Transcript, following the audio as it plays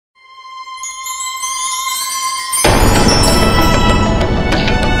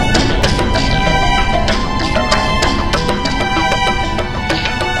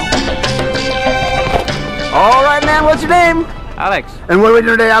name? Alex. And what are we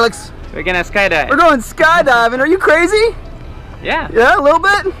doing today, Alex? We're gonna skydive. We're going skydiving. Are you crazy? Yeah. Yeah, a little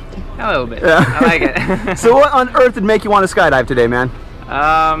bit? A little bit. Yeah. I like it. So what on earth would make you want to skydive today, man?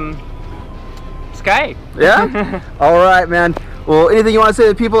 Sky. Yeah? All right, man. Well, anything you want to say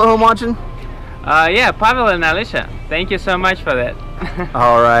to the people at home watching? Yeah, Pavel and Alicia, thank you so much for that.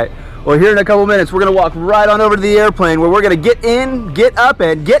 All right. Well, here in a couple minutes, we're going to walk right on over to the airplane where we're going to get in, get up,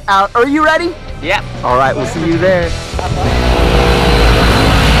 and get out. Are you ready? Yeah. All right, we'll see you there.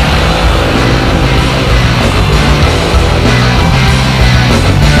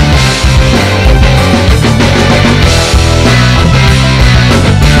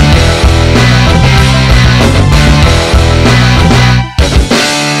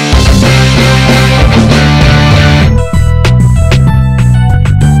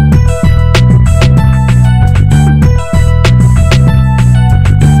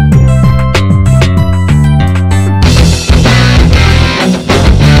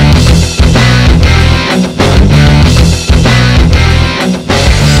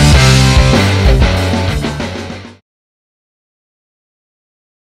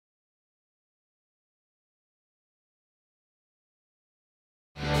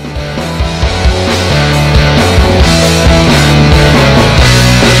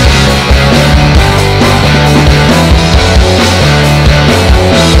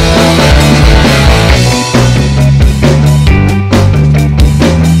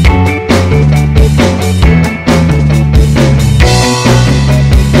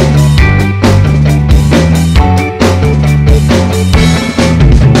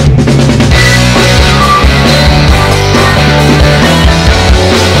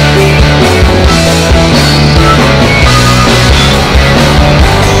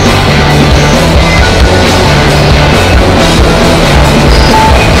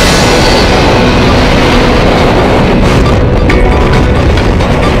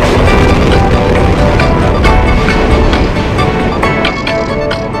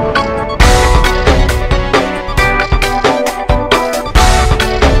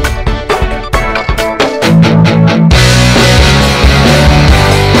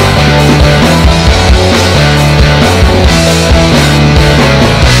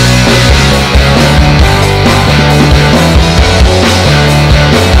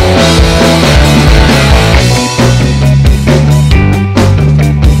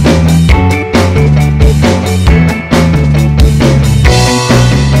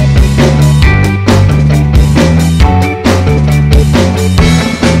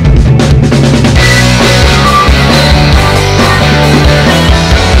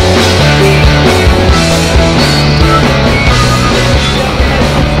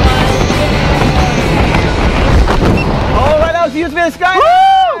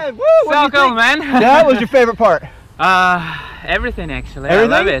 Skydive! Woo! So cool, man. Yeah, what was your favorite part? Everything actually.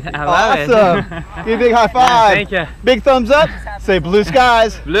 Everything? I love it. I love it. Awesome. Give me a big high five. Thank you. Big thumbs up. Say blue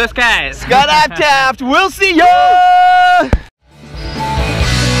skies. Blue skies. Skydive Taft. We'll see ya!